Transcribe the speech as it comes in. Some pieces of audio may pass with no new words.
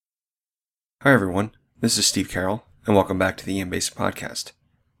Hi everyone, this is Steve Carroll, and welcome back to the EM Basic Podcast.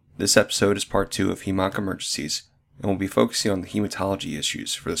 This episode is part 2 of Hem/Onc Emergencies, and we'll be focusing on the hematology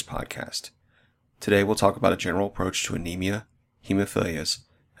issues for this podcast. Today we'll talk about a general approach to anemia, hemophilias,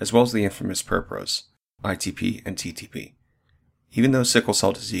 as well as the infamous purpros, ITP and TTP. Even though sickle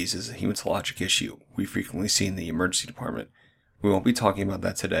cell disease is a hematologic issue we frequently see in the emergency department, we won't be talking about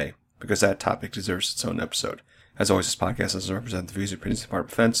that today because that topic deserves its own episode. As always, this podcast doesn't represent the views and opinions of the Department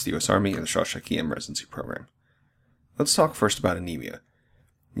of Defense, the U.S. Army, and the Shawshank EM Residency Program. Let's talk first about anemia.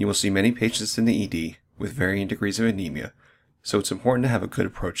 You will see many patients in the ED with varying degrees of anemia, so it's important to have a good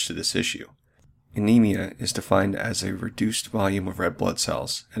approach to this issue. Anemia is defined as a reduced volume of red blood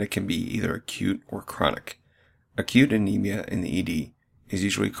cells, and it can be either acute or chronic. Acute anemia in the ED is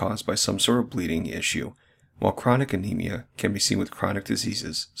usually caused by some sort of bleeding issue, while chronic anemia can be seen with chronic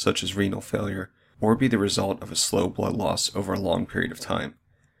diseases such as renal failure, or be the result of a slow blood loss over a long period of time.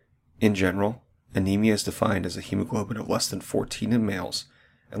 In general, anemia is defined as a hemoglobin of less than 14 in males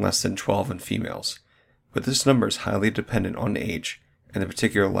and less than 12 in females, but this number is highly dependent on age and the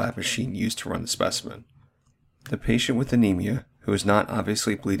particular lab machine used to run the specimen. The patient with anemia, who is not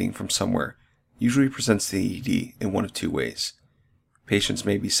obviously bleeding from somewhere, usually presents to the ED in one of two ways. Patients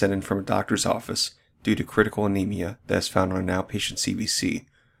may be sent in from a doctor's office due to critical anemia that is found on an outpatient CBC,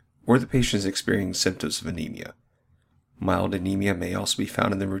 or the patient is experiencing symptoms of anemia. Mild anemia may also be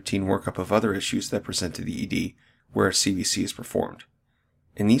found in the routine workup of other issues that present to the ED where a CBC is performed.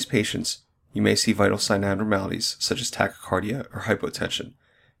 In these patients, you may see vital sign abnormalities such as tachycardia or hypotension,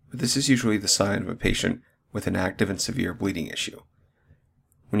 but this is usually the sign of a patient with an active and severe bleeding issue.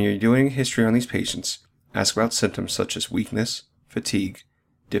 When you're doing a history on these patients, ask about symptoms such as weakness, fatigue,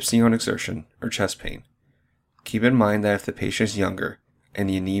 dyspnea on exertion, or chest pain. Keep in mind that if the patient is younger, and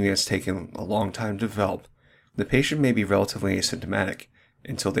the anemia has taken a long time to develop, the patient may be relatively asymptomatic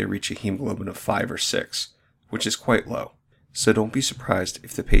until they reach a hemoglobin of 5 or 6, which is quite low. So don't be surprised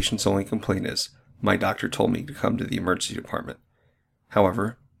if the patient's only complaint is, "My doctor told me to come to the emergency department."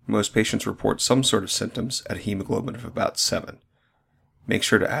 However, most patients report some sort of symptoms at a hemoglobin of about 7. Make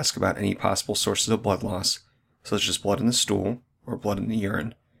sure to ask about any possible sources of blood loss, such as blood in the stool or blood in the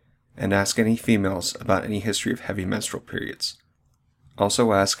urine, and ask any females about any history of heavy menstrual periods.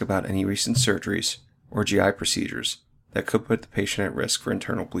 Also ask about any recent surgeries or GI procedures that could put the patient at risk for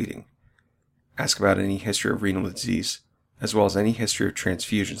internal bleeding. Ask about any history of renal disease, as well as any history of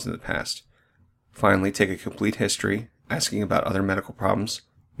transfusions in the past. Finally, take a complete history, asking about other medical problems,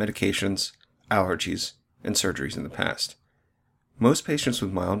 medications, allergies, and surgeries in the past. Most patients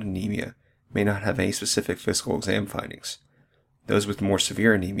with mild anemia may not have any specific physical exam findings. Those with more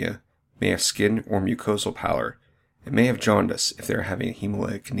severe anemia may have skin or mucosal pallor, and may have jaundice if they are having a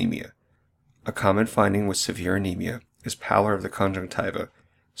hemolytic anemia. A common finding with severe anemia is pallor of the conjunctiva,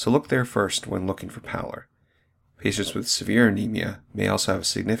 so look there first when looking for pallor. Patients with severe anemia may also have a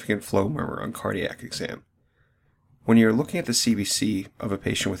significant flow murmur on cardiac exam. When you are looking at the CBC of a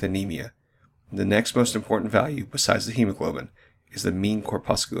patient with anemia, the next most important value besides the hemoglobin is the mean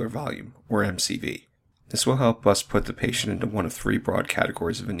corpuscular volume, or MCV. This will help us put the patient into one of 3 broad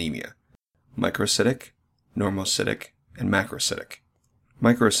categories of anemia: microcytic, normocytic, and macrocytic.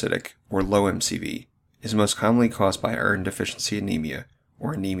 Microcytic, or low MCV, is most commonly caused by iron deficiency anemia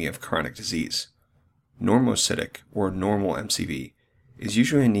or anemia of chronic disease. Normocytic, or normal MCV, is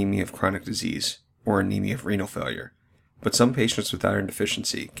usually anemia of chronic disease or anemia of renal failure, but some patients with iron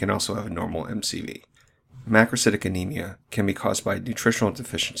deficiency can also have a normal MCV. Macrocytic anemia can be caused by nutritional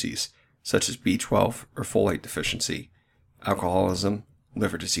deficiencies such as B12 or folate deficiency, alcoholism,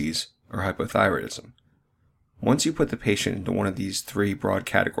 liver disease, or hypothyroidism. Once you put the patient into one of these 3 broad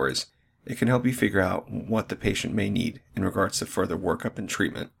categories, it can help you figure out what the patient may need in regards to further workup and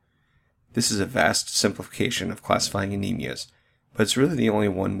treatment. This is a vast simplification of classifying anemias, but it's really the only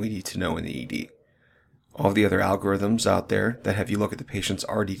one we need to know in the ED. All the other algorithms out there that have you look at the patient's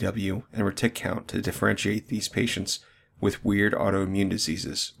RDW and retic count to differentiate these patients with weird autoimmune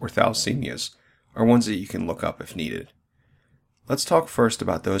diseases or thalassemias are ones that you can look up if needed. Let's talk first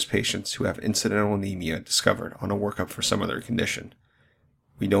about those patients who have incidental anemia discovered on a workup for some other condition.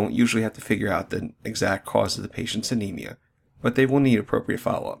 We don't usually have to figure out the exact cause of the patient's anemia, but they will need appropriate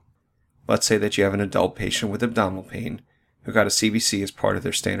follow-up. Let's say that you have an adult patient with abdominal pain who got a CBC as part of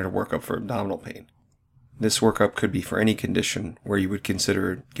their standard workup for abdominal pain. This workup could be for any condition where you would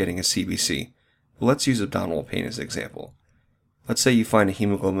consider getting a CBC, but let's use abdominal pain as an example. Let's say you find a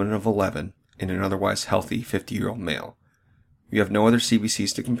hemoglobin of 11 in an otherwise healthy 50-year-old male. You have no other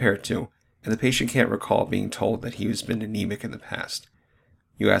CBCs to compare it to, and the patient can't recall being told that he has been anemic in the past.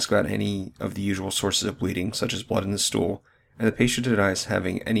 You ask about any of the usual sources of bleeding, such as blood in the stool, and the patient denies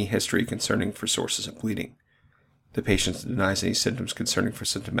having any history concerning for sources of bleeding. The patient denies any symptoms concerning for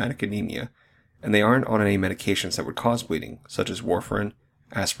symptomatic anemia, and they aren't on any medications that would cause bleeding, such as warfarin,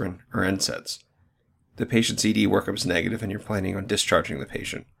 aspirin, or NSAIDs. The patient's ED workup is negative and you're planning on discharging the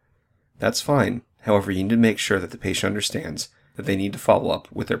patient. That's fine, however you need to make sure that the patient understands that they need to follow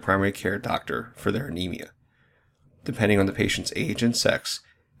up with their primary care doctor for their anemia. Depending on the patient's age and sex,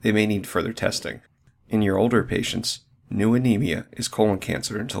 they may need further testing. In your older patients, new anemia is colon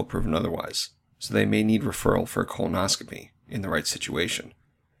cancer until proven otherwise, so they may need referral for a colonoscopy in the right situation.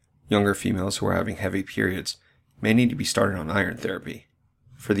 Younger females who are having heavy periods may need to be started on iron therapy.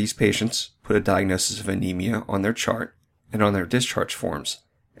 For these patients, put a diagnosis of anemia on their chart and on their discharge forms,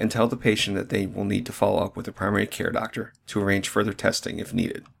 and tell the patient that they will need to follow up with a primary care doctor to arrange further testing if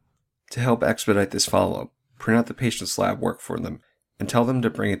needed. To help expedite this follow-up, print out the patient's lab work for them and tell them to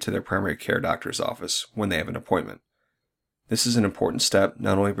bring it to their primary care doctor's office when they have an appointment. This is an important step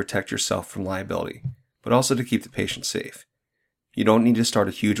not only to protect yourself from liability, but also to keep the patient safe. You don't need to start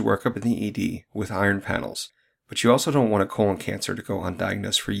a huge workup in the ED with iron panels, but you also don't want a colon cancer to go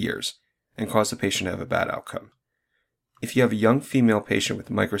undiagnosed for years and cause the patient to have a bad outcome. If you have a young female patient with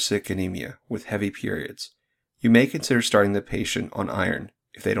microcytic anemia with heavy periods, you may consider starting the patient on iron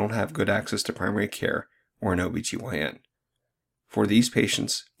if they don't have good access to primary care or an OBGYN. For these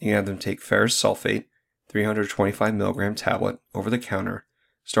patients, you can have them take ferrous sulfate, 325 mg tablet over the counter,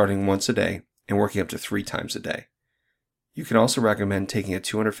 starting once a day and working up to 3 times a day. You can also recommend taking a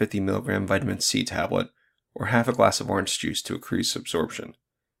 250 mg vitamin C tablet or half a glass of orange juice to increase absorption.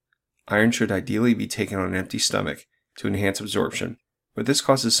 Iron should ideally be taken on an empty stomach to enhance absorption, but this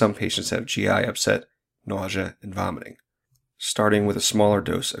causes some patients to have GI upset, nausea, and vomiting. Starting with a smaller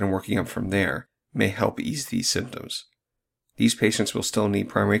dose and working up from there may help ease these symptoms. These patients will still need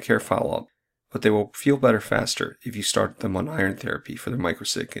primary care follow-up, but they will feel better faster if you start them on iron therapy for their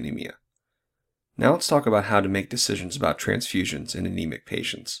microcytic anemia. Now let's talk about how to make decisions about transfusions in anemic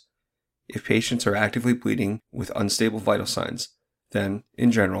patients. If patients are actively bleeding with unstable vital signs, then,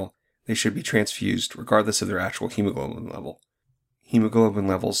 in general, they should be transfused regardless of their actual hemoglobin level. Hemoglobin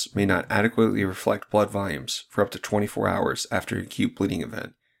levels may not adequately reflect blood volumes for up to 24 hours after an acute bleeding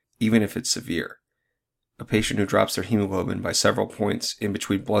event, even if it's severe. A patient who drops their hemoglobin by several points in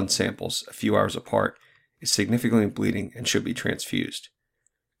between blood samples a few hours apart is significantly bleeding and should be transfused.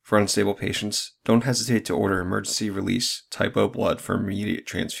 For unstable patients, don't hesitate to order emergency release type O blood for immediate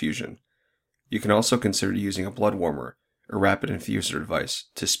transfusion. You can also consider using a blood warmer or rapid infuser device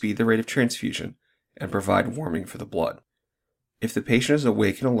to speed the rate of transfusion and provide warming for the blood. If the patient is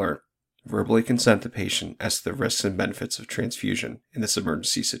awake and alert, verbally consent the patient as to the risks and benefits of transfusion in this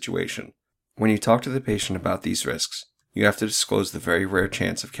emergency situation. When you talk to the patient about these risks, you have to disclose the very rare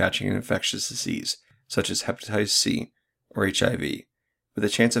chance of catching an infectious disease, such as hepatitis C or HIV, but the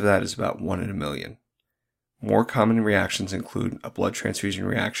chance of that is about 1 in a million. More common reactions include a blood transfusion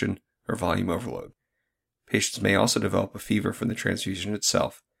reaction or volume overload. Patients may also develop a fever from the transfusion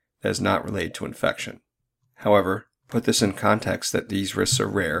itself that is not related to infection. However, put this in context that these risks are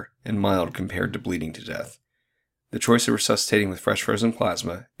rare and mild compared to bleeding to death. The choice of resuscitating with fresh frozen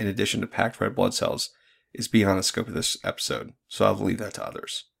plasma, in addition to packed red blood cells, is beyond the scope of this episode, so I'll leave that to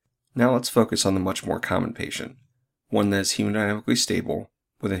others. Now let's focus on the much more common patient, one that is hemodynamically stable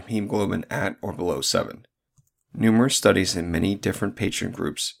with a hemoglobin at or below 7. Numerous studies in many different patient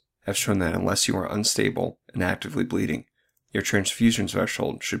groups have shown that unless you are unstable and actively bleeding, your transfusion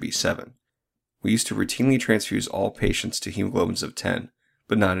threshold should be 7. We used to routinely transfuse all patients to hemoglobins of 10,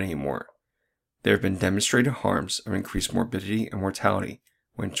 but not anymore. There have been demonstrated harms of increased morbidity and mortality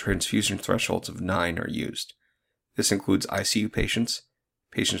when transfusion thresholds of 9 are used. This includes ICU patients,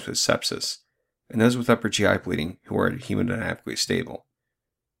 patients with sepsis, and those with upper GI bleeding who are hemodynamically stable.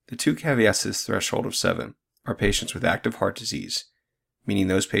 The 2 caveats to this threshold of 7 are patients with active heart disease, meaning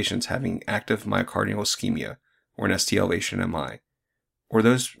those patients having active myocardial ischemia or an ST elevation MI, or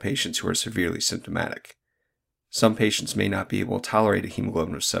those patients who are severely symptomatic. Some patients may not be able to tolerate a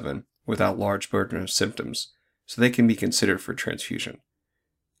hemoglobin of 7 without large burden of symptoms, so they can be considered for transfusion.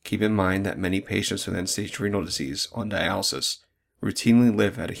 Keep in mind that many patients with end-stage renal disease on dialysis routinely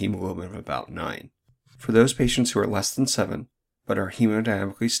live at a hemoglobin of about 9. For those patients who are less than 7 but are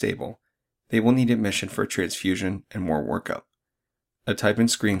hemodynamically stable, they will need admission for a transfusion and more workup. A type and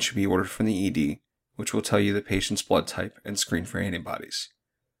screen should be ordered from the ED, which will tell you the patient's blood type and screen for antibodies.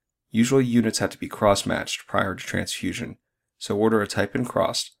 Usually units have to be cross-matched prior to transfusion, so order a type and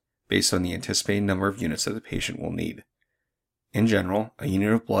crossed based on the anticipated number of units that the patient will need. In general, a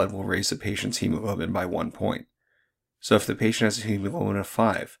unit of blood will raise the patient's hemoglobin by 1 point. So if the patient has a hemoglobin of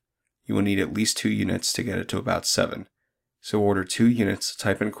 5, you will need at least 2 units to get it to about 7, so order 2 units of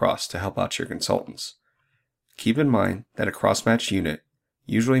type and cross to help out your consultants. Keep in mind that a cross-match unit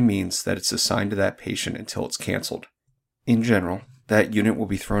usually means that it's assigned to that patient until it's canceled. In general, that unit will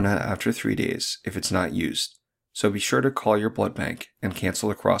be thrown out after 3 days if it's not used, so be sure to call your blood bank and cancel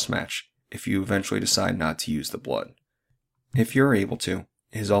the cross-match if you eventually decide not to use the blood. If you're able to,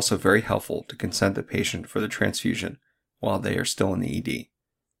 it is also very helpful to consent the patient for the transfusion while they are still in the ED.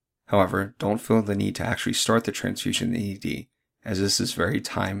 However, don't feel the need to actually start the transfusion in the ED, as this is very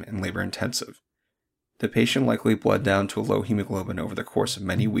time and labor intensive. The patient likely bled down to a low hemoglobin over the course of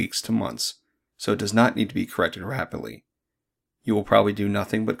many weeks to months, so it does not need to be corrected rapidly. You will probably do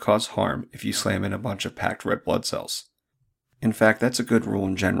nothing but cause harm if you slam in a bunch of packed red blood cells. In fact, that's a good rule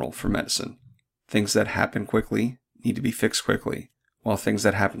in general for medicine. Things that happen quickly need to be fixed quickly, while things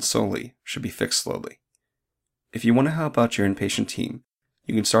that happen slowly should be fixed slowly. If you want to help out your inpatient team,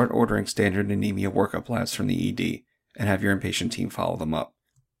 you can start ordering standard anemia workup labs from the ED and have your inpatient team follow them up.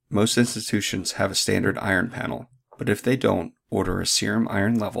 Most institutions have a standard iron panel, but if they don't, order a serum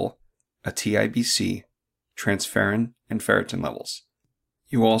iron level, a TIBC, transferrin, and ferritin levels.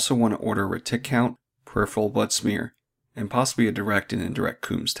 You will also want to order a retic count, peripheral blood smear, and possibly a direct and indirect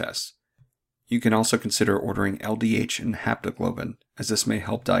Coombs test. You can also consider ordering LDH and haptoglobin, as this may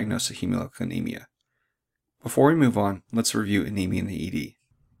help diagnose a hemolytic anemia. Before we move on, let's review anemia in the ED.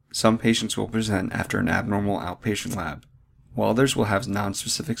 Some patients will present after an abnormal outpatient lab, while others will have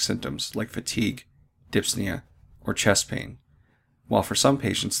nonspecific symptoms like fatigue, dyspnea, or chest pain, while for some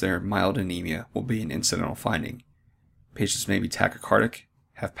patients their mild anemia will be an incidental finding. Patients may be tachycardic,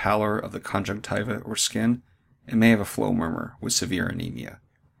 have pallor of the conjunctiva or skin, and may have a flow murmur with severe anemia.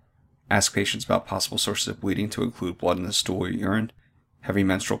 Ask patients about possible sources of bleeding to include blood in the stool or urine, heavy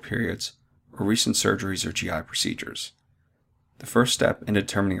menstrual periods, or recent surgeries or GI procedures. The first step in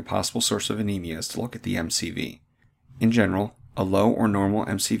determining a possible source of anemia is to look at the MCV. In general, a low or normal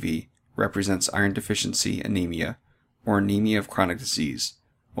MCV represents iron deficiency anemia or anemia of chronic disease,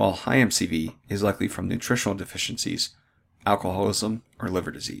 while high MCV is likely from nutritional deficiencies, alcoholism, or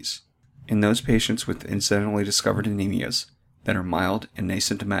liver disease. In those patients with incidentally discovered anemias that are mild and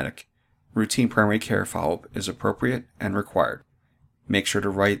asymptomatic, routine primary care follow-up is appropriate and required. Make sure to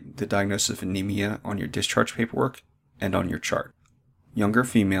write the diagnosis of anemia on your discharge paperwork and on your chart. Younger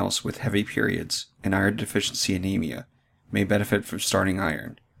females with heavy periods and iron deficiency anemia may benefit from starting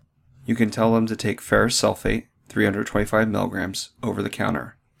iron. You can tell them to take ferrous sulfate, 325 mg, over the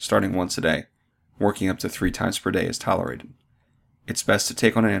counter, starting once a day, working up to 3 times per day as tolerated. It's best to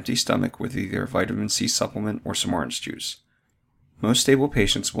take on an empty stomach with either a vitamin C supplement or some orange juice. Most stable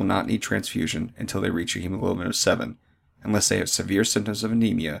patients will not need transfusion until they reach a hemoglobin of 7, unless they have severe symptoms of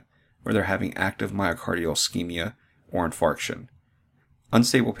anemia or they're having active myocardial ischemia or infarction.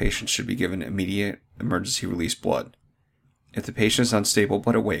 Unstable patients should be given immediate emergency release blood. If the patient is unstable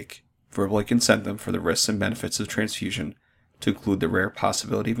but awake, verbally consent them for the risks and benefits of transfusion to include the rare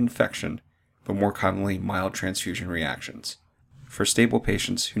possibility of infection, but more commonly mild transfusion reactions. For stable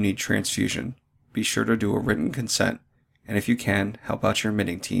patients who need transfusion, be sure to do a written consent, and if you can, help out your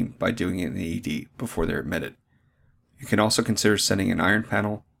admitting team by doing it in the ED before they're admitted. You can also consider sending an iron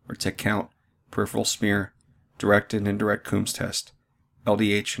panel, retic count, peripheral smear, direct and indirect Coombs test,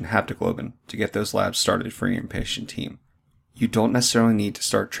 LDH, and haptoglobin to get those labs started for your inpatient team. You don't necessarily need to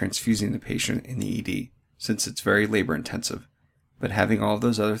start transfusing the patient in the ED, since it's very labor intensive, but having all of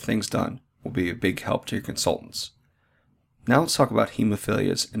those other things done will be a big help to your consultants. Now let's talk about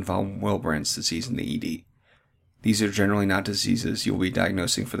hemophilias and von Willebrand's disease in the ED. These are generally not diseases you'll be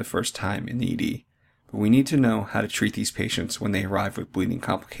diagnosing for the first time in the ED, but we need to know how to treat these patients when they arrive with bleeding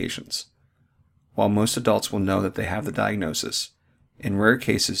complications. While most adults will know that they have the diagnosis, in rare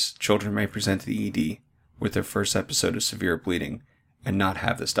cases children may present to the ED with their first episode of severe bleeding and not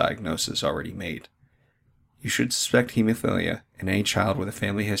have this diagnosis already made. You should suspect hemophilia in any child with a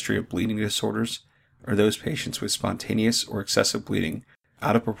family history of bleeding disorders or those patients with spontaneous or excessive bleeding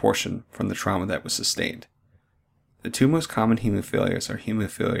out of proportion from the trauma that was sustained. The 2 most common hemophilias are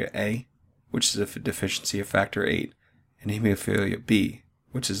hemophilia A, which is a deficiency of factor VIII, and hemophilia B,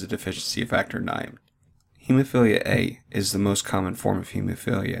 which is a deficiency of factor IX. Hemophilia A is the most common form of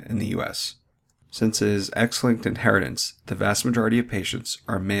hemophilia in the U.S. Since it is X-linked inheritance, the vast majority of patients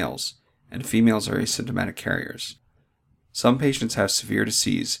are males, and females are asymptomatic carriers. Some patients have severe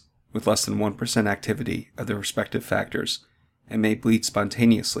disease with less than 1% activity of their respective factors and may bleed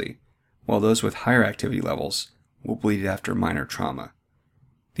spontaneously, while those with higher activity levels will bleed after minor trauma.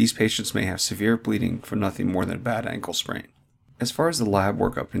 These patients may have severe bleeding from nothing more than a bad ankle sprain. As far as the lab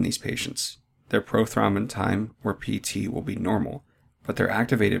workup in these patients, their prothrombin time, or PT, will be normal, but their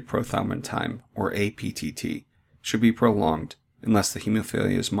activated prothrombin time, or APTT, should be prolonged unless the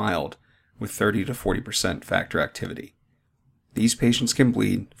hemophilia is mild with 30 to 40% factor activity. These patients can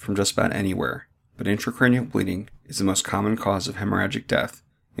bleed from just about anywhere, but intracranial bleeding is the most common cause of hemorrhagic death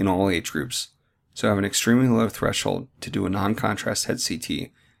in all age groups, so have an extremely low threshold to do a non-contrast head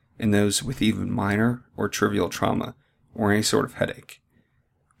CT in those with even minor or trivial trauma or any sort of headache.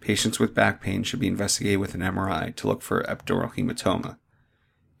 Patients with back pain should be investigated with an MRI to look for epidural hematoma.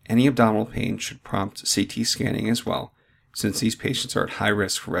 Any abdominal pain should prompt CT scanning as well, since these patients are at high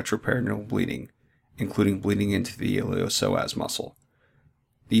risk for retroperitoneal bleeding, including bleeding into the iliopsoas muscle.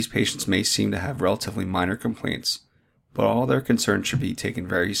 These patients may seem to have relatively minor complaints, but all their concerns should be taken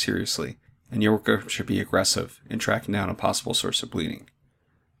very seriously, and your workup should be aggressive in tracking down a possible source of bleeding.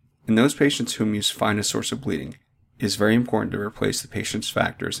 In those patients whom you find a source of bleeding, it is very important to replace the patient's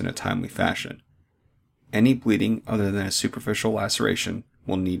factors in a timely fashion. Any bleeding other than a superficial laceration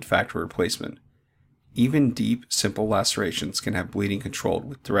will need factor replacement. Even deep, simple lacerations can have bleeding controlled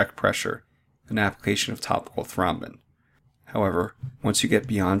with direct pressure and application of topical thrombin. However, once you get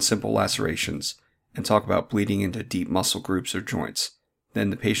beyond simple lacerations and talk about bleeding into deep muscle groups or joints, then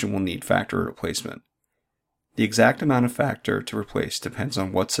the patient will need factor replacement. The exact amount of factor to replace depends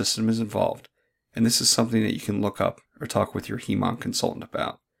on what system is involved, and this is something that you can look up or talk with your HEMONC consultant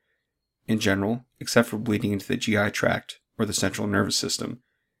about. In general, except for bleeding into the GI tract or the central nervous system,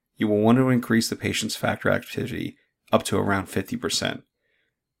 you will want to increase the patient's factor activity up to around 50%.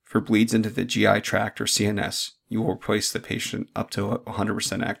 For bleeds into the GI tract or CNS, you will replace the patient up to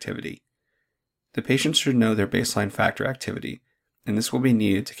 100% activity. The patient should know their baseline factor activity, and this will be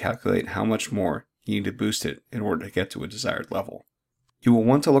needed to calculate how much more you need to boost it in order to get to a desired level. You will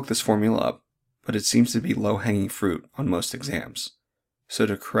want to look this formula up, but it seems to be low-hanging fruit on most exams. So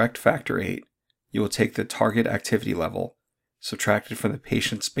to correct factor 8, you will take the target activity level, subtracted from the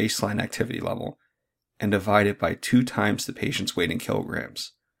patient's baseline activity level, and divide it by 2 times the patient's weight in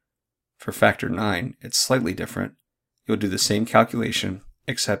kilograms. For factor 9, it's slightly different. You'll do the same calculation,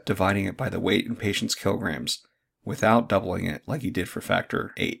 except dividing it by the weight in patient's kilograms, without doubling it like you did for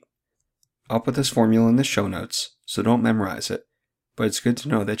factor 8. I'll put this formula in the show notes, so don't memorize it, but it's good to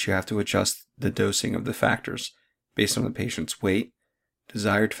know that you have to adjust the dosing of the factors based on the patient's weight,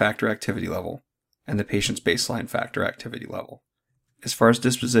 desired factor activity level, and the patient's baseline factor activity level. As far as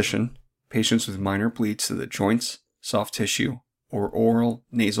disposition, patients with minor bleeds to the joints, soft tissue, or oral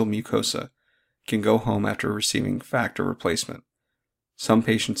nasal mucosa can go home after receiving factor replacement. Some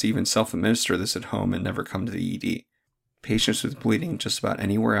patients even self-administer this at home and never come to the ED. Patients with bleeding just about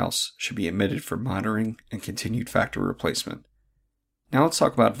anywhere else should be admitted for monitoring and continued factor replacement. Now let's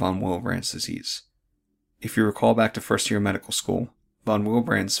talk about von Willebrand's disease. If you recall back to first year medical school, von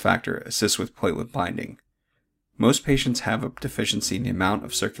Willebrand's factor assists with platelet binding. Most patients have a deficiency in the amount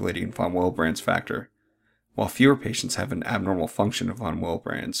of circulating von Willebrand's factor, while fewer patients have an abnormal function of von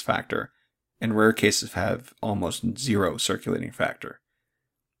Willebrand's factor, and rare cases have almost zero circulating factor.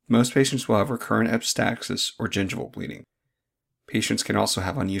 Most patients will have recurrent epistaxis or gingival bleeding. Patients can also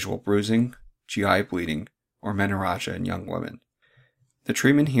have unusual bruising, GI bleeding, or menorrhagia in young women. The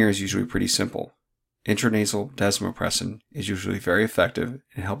treatment here is usually pretty simple. Intranasal desmopressin is usually very effective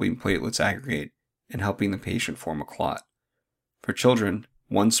in helping platelets aggregate and helping the patient form a clot. For children,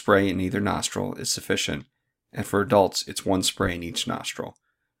 1 spray in either nostril is sufficient, and for adults, it's 1 spray in each nostril.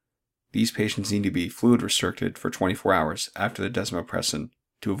 These patients need to be fluid restricted for 24 hours after the desmopressin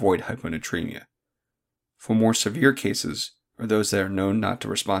to avoid hyponatremia. For more severe cases, or those that are known not to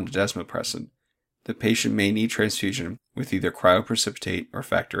respond to desmopressin, the patient may need transfusion with either cryoprecipitate or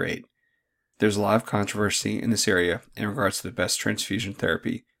factor 8. There's a lot of controversy in this area in regards to the best transfusion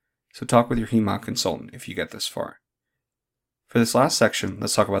therapy, so talk with your HEMONC consultant if you get this far. For this last section,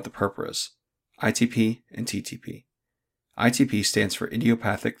 let's talk about the purpuras, ITP and TTP. ITP stands for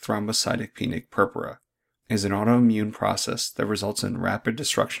idiopathic thrombocytopenic purpura, and is an autoimmune process that results in rapid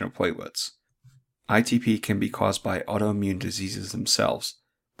destruction of platelets. ITP can be caused by autoimmune diseases themselves,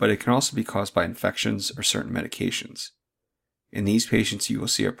 but it can also be caused by infections or certain medications. In these patients, you will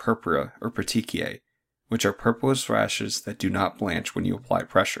see a purpura or petechiae, which are purplish rashes that do not blanch when you apply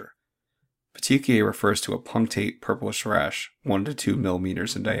pressure. Petechiae refers to a punctate purplish rash 1 to 2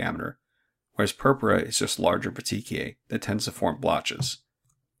 millimeters in diameter, whereas purpura is just larger petechiae that tends to form blotches.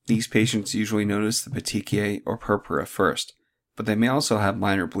 These patients usually notice the petechiae or purpura first, but they may also have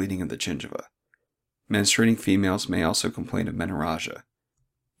minor bleeding of the gingiva. Menstruating females may also complain of menorrhagia.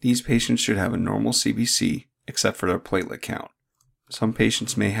 These patients should have a normal CBC except for their platelet count. Some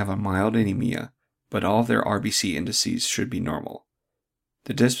patients may have a mild anemia, but all of their RBC indices should be normal.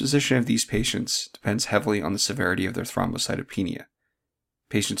 The disposition of these patients depends heavily on the severity of their thrombocytopenia.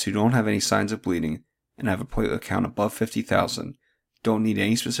 Patients who don't have any signs of bleeding and have a platelet count above 50,000 don't need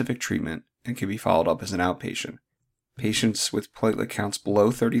any specific treatment and can be followed up as an outpatient. Patients with platelet counts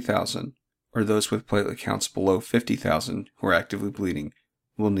below 30,000 or those with platelet counts below 50,000 who are actively bleeding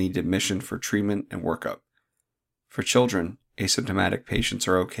will need admission for treatment and workup. For children, asymptomatic patients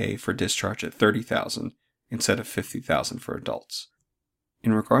are okay for discharge at 30,000 instead of 50,000 for adults.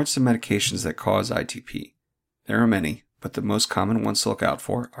 In regards to medications that cause ITP, there are many, but the most common ones to look out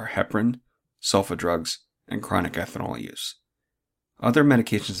for are heparin, sulfa drugs, and chronic ethanol use. Other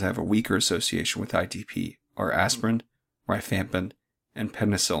medications that have a weaker association with ITP are aspirin, rifampin, and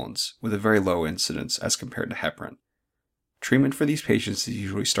penicillins with a very low incidence as compared to heparin. Treatment for these patients is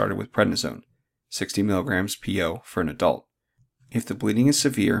usually started with prednisone, 60 mg PO for an adult. If the bleeding is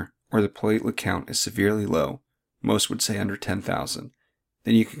severe or the platelet count is severely low, most would say under 10,000,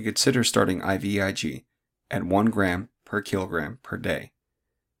 then you can consider starting IVIG at 1 gram per kilogram per day.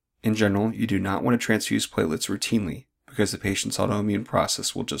 In general, you do not want to transfuse platelets routinely because the patient's autoimmune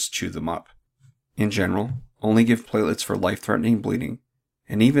process will just chew them up. In general, only give platelets for life-threatening bleeding,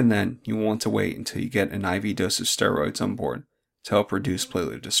 and even then, you will want to wait until you get an IV dose of steroids on board to help reduce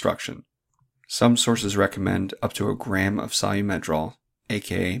platelet destruction. Some sources recommend up to 1 gram of Solu-Medrol,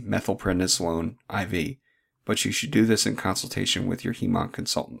 aka methylprednisolone IV, but you should do this in consultation with your HEMONC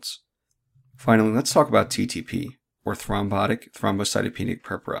consultants. Finally, let's talk about TTP, or thrombotic thrombocytopenic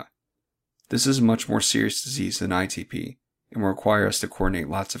purpura. This is a much more serious disease than ITP and will require us to coordinate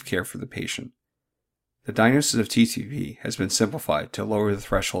lots of care for the patient. The diagnosis of TTP has been simplified to lower the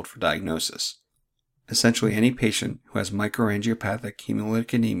threshold for diagnosis. Essentially, any patient who has microangiopathic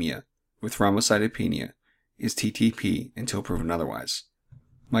hemolytic anemia with thrombocytopenia is TTP until proven otherwise.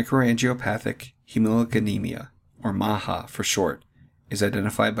 Microangiopathic hemolytic anemia, or MAHA for short, is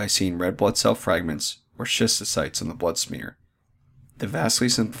identified by seeing red blood cell fragments or schistocytes on the blood smear. The vastly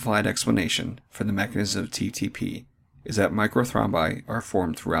simplified explanation for the mechanism of TTP is that microthrombi are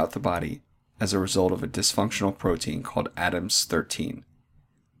formed throughout the body as a result of a dysfunctional protein called ADAMTS13.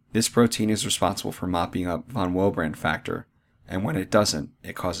 This protein is responsible for mopping up von Willebrand factor, and when it doesn't,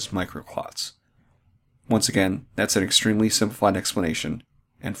 it causes microclots. Once again, that's an extremely simplified explanation,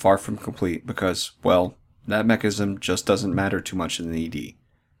 and far from complete because, well, that mechanism just doesn't matter too much in the ED.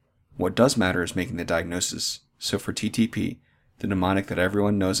 What does matter is making the diagnosis, so for TTP, the mnemonic that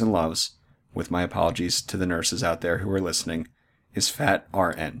everyone knows and loves, with my apologies to the nurses out there who are listening, is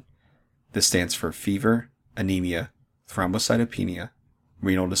FAT-RN. This stands for fever, anemia, thrombocytopenia,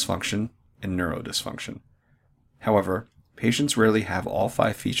 renal dysfunction, and neurodysfunction. However, patients rarely have all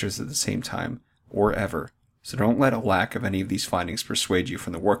 5 features at the same time, or ever, so don't let a lack of any of these findings persuade you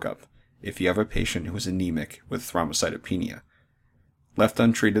from the workup if you have a patient who is anemic with thrombocytopenia. Left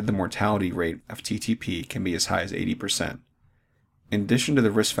untreated, the mortality rate of TTP can be as high as 80%. In addition to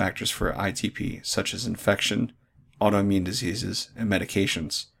the risk factors for ITP, such as infection, autoimmune diseases, and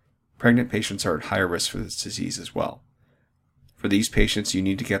medications, pregnant patients are at higher risk for this disease as well. For these patients, you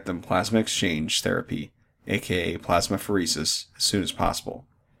need to get them plasma exchange therapy, aka plasmapheresis, as soon as possible.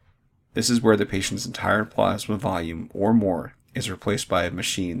 This is where the patient's entire plasma volume or more is replaced by a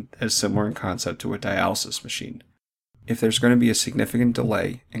machine that is similar in concept to a dialysis machine. If there's going to be a significant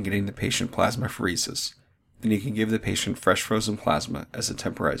delay in getting the patient plasmapheresis, then you can give the patient fresh frozen plasma as a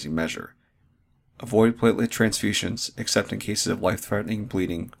temporizing measure. Avoid platelet transfusions except in cases of life-threatening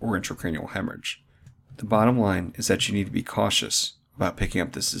bleeding or intracranial hemorrhage. The bottom line is that you need to be cautious about picking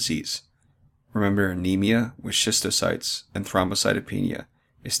up this disease. Remember, anemia with schistocytes and thrombocytopenia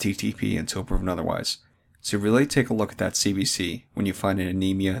is TTP until proven otherwise, so really take a look at that CBC when you find an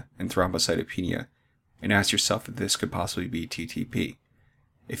anemia and thrombocytopenia and ask yourself if this could possibly be TTP.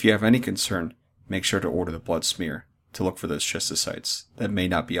 If you have any concern, make sure to order the blood smear to look for those schistocytes that may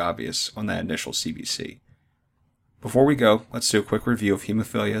not be obvious on that initial CBC. Before we go, let's do a quick review of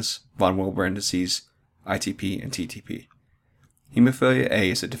hemophilias, von Willebrand disease, ITP, and TTP. Hemophilia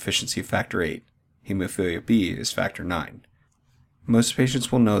A is a deficiency of factor VIII. Hemophilia B is factor IX. Most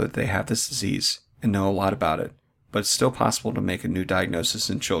patients will know that they have this disease and know a lot about it, but it's still possible to make a new diagnosis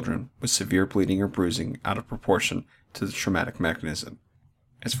in children with severe bleeding or bruising out of proportion to the traumatic mechanism.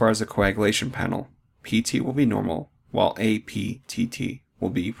 As far as the coagulation panel, PT will be normal, while APTT will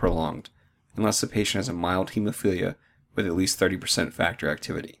be prolonged, unless the patient has a mild hemophilia with at least 30% factor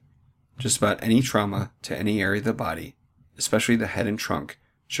activity. Just about any trauma to any area of the body, especially the head and trunk,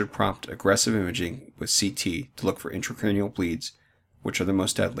 should prompt aggressive imaging with CT to look for intracranial bleeds, which are the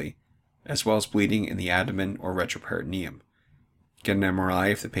most deadly, as well as bleeding in the abdomen or retroperitoneum. Get an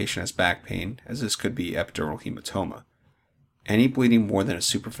MRI if the patient has back pain, as this could be epidural hematoma. Any bleeding more than a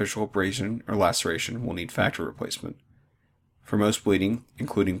superficial abrasion or laceration will need factor replacement. For most bleeding,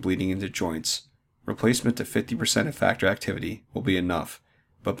 including bleeding into joints, replacement to 50% of factor activity will be enough,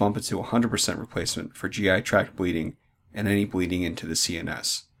 but bump it to 100% replacement for GI tract bleeding and any bleeding into the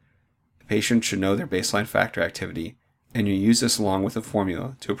CNS. The patient should know their baseline factor activity, and you use this along with a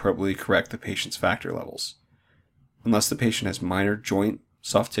formula to appropriately correct the patient's factor levels. Unless the patient has minor joint,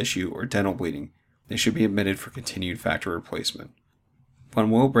 soft tissue, or dental bleeding, they should be admitted for continued factor replacement. Von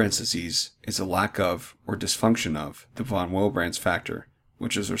Willebrand's disease is a lack of or dysfunction of the von Willebrand's factor,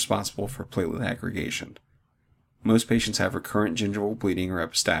 which is responsible for platelet aggregation. Most patients have recurrent gingival bleeding or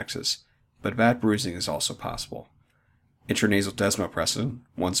epistaxis, but bad bruising is also possible. Intranasal desmopressin,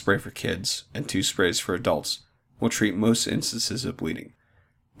 1 spray for kids and 2 sprays for adults, will treat most instances of bleeding.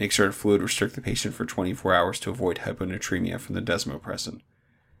 Make sure to fluid restrict the patient for 24 hours to avoid hyponatremia from the desmopressin.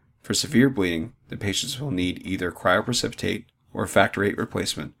 For severe bleeding, the patients will need either cryoprecipitate or factor VIII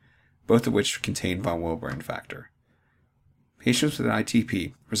replacement, both of which contain von Willebrand factor. Patients with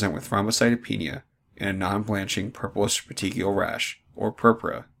ITP present with thrombocytopenia and a non-blanching purplish petechial rash, or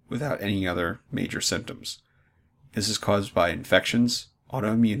purpura, without any other major symptoms. This is caused by infections,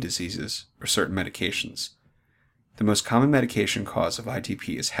 autoimmune diseases, or certain medications. The most common medication cause of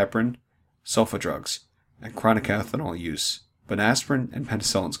ITP is heparin, sulfa drugs, and chronic ethanol use, but aspirin and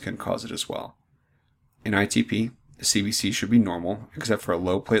penicillins can cause it as well. In ITP, the CBC should be normal except for a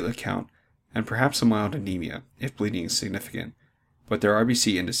low platelet count and perhaps a mild anemia if bleeding is significant, but their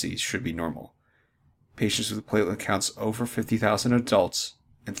RBC indices should be normal. Patients with platelet counts over 50,000 adults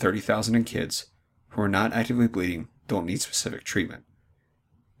and 30,000 in kids who are not actively bleeding don't need specific treatment.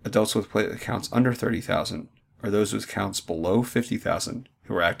 Adults with platelet counts under 30,000 or those with counts below 50,000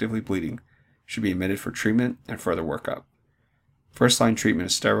 who are actively bleeding should be admitted for treatment and further workup. First-line treatment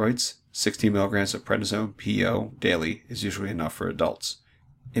is steroids. 60 mg of prednisone PO daily is usually enough for adults.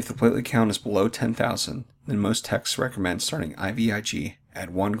 If the platelet count is below 10,000, then most texts recommend starting IVIG at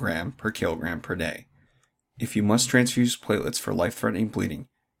 1 gram per kilogram per day. If you must transfuse platelets for life-threatening bleeding,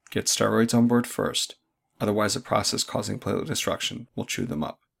 get steroids on board first, otherwise the process causing platelet destruction will chew them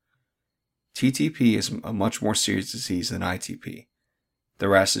up. TTP is a much more serious disease than ITP. The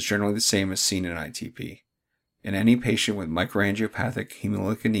RAS is generally the same as seen in ITP. In any patient with microangiopathic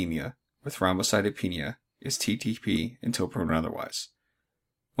hemolytic anemia or thrombocytopenia is TTP until proven otherwise.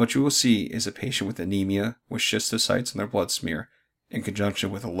 What you will see is a patient with anemia with schistocytes in their blood smear in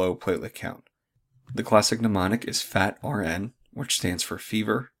conjunction with a low platelet count. The classic mnemonic is FAT-RN, which stands for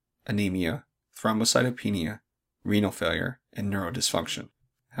fever, anemia, thrombocytopenia, renal failure, and neurodysfunction.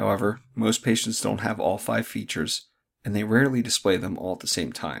 However, most patients don't have all 5 features, and they rarely display them all at the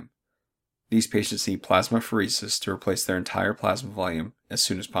same time. These patients need plasmapheresis to replace their entire plasma volume as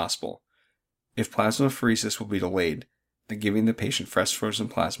soon as possible. If plasmapheresis will be delayed, then giving the patient fresh frozen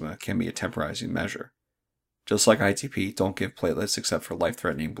plasma can be a temporizing measure. Just like ITP, don't give platelets except for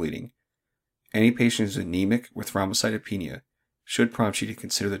life-threatening bleeding. Any patient who is anemic with thrombocytopenia should prompt you to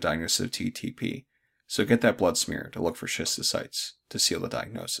consider the diagnosis of TTP, so get that blood smear to look for schistocytes to seal the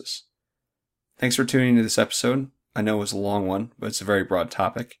diagnosis. Thanks for tuning into this episode. I know it was a long one, but it's a very broad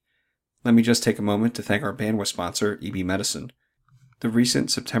topic. Let me just take a moment to thank our bandwidth sponsor, EB Medicine. The recent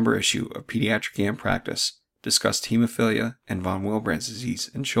September issue of Pediatric EM Practice discussed hemophilia and von Willebrand's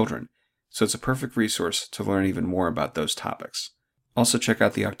disease in children, so it's a perfect resource to learn even more about those topics. Also check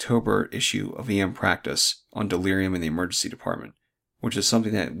out the October issue of EM Practice on delirium in the emergency department, which is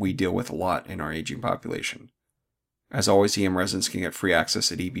something that we deal with a lot in our aging population. As always, EM residents can get free access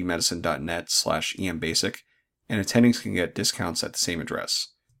at ebmedicine.net/EMBasic, and attendings can get discounts at the same address.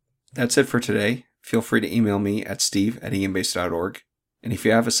 That's it for today. Feel free to email me at steve@embasic.org. And if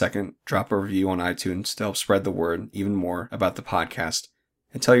you have a second, drop a review on iTunes to help spread the word even more about the podcast,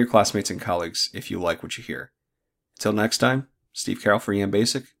 and tell your classmates and colleagues if you like what you hear. Until next time, Steve Carroll for EM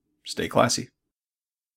Basic. Stay classy.